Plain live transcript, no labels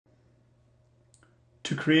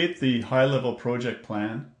To create the high-level project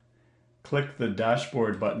plan, click the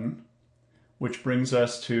Dashboard button, which brings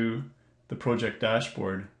us to the project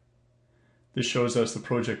dashboard. This shows us the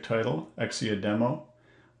project title, Exia Demo.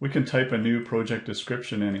 We can type a new project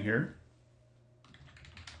description in here.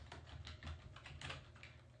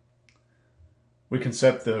 We can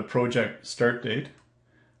set the project start date.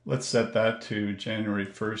 Let's set that to January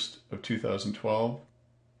 1st of 2012.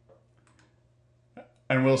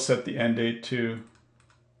 And we'll set the end date to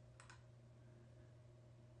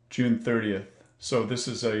June 30th. So this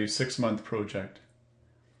is a 6-month project.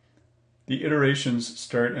 The iterations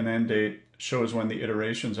start and end date shows when the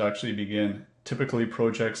iterations actually begin. Typically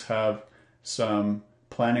projects have some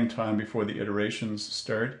planning time before the iterations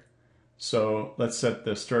start. So let's set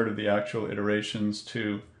the start of the actual iterations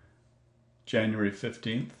to January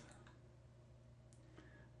 15th.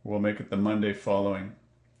 We'll make it the Monday following.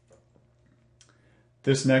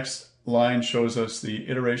 This next line shows us the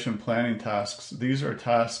iteration planning tasks. These are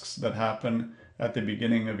tasks that happen at the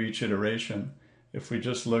beginning of each iteration. If we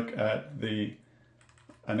just look at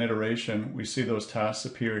an iteration, we see those tasks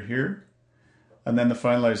appear here, and then the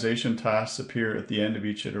finalization tasks appear at the end of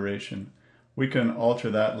each iteration. We can alter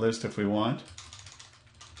that list if we want.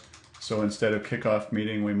 So instead of kickoff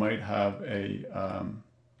meeting, we might have a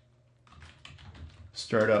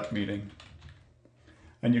startup meeting.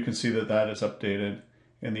 And you can see that that is updated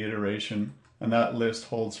in the iteration, and that list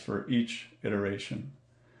holds for each iteration.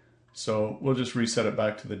 So we'll just reset it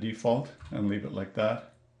back to the default and leave it like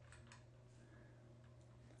that.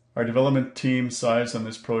 Our development team size on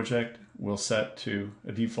this project will set to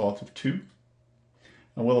a default of 2,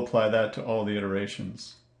 and we'll apply that to all the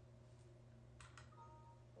iterations.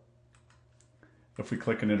 If we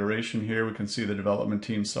click an iteration here, we can see the development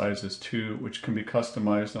team size is 2, which can be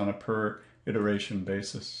customized on a per iteration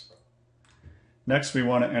basis. Next, we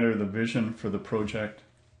want to enter the vision for the project.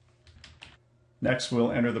 Next,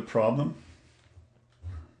 we'll enter the problem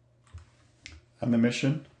and the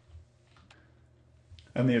mission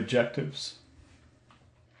and the objectives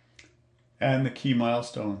and the key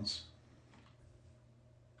milestones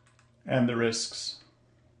and the risks,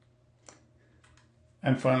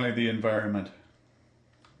 and finally the environment.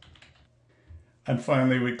 And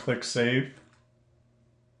finally, we click Save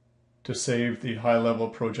to save the high-level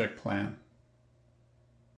project plan.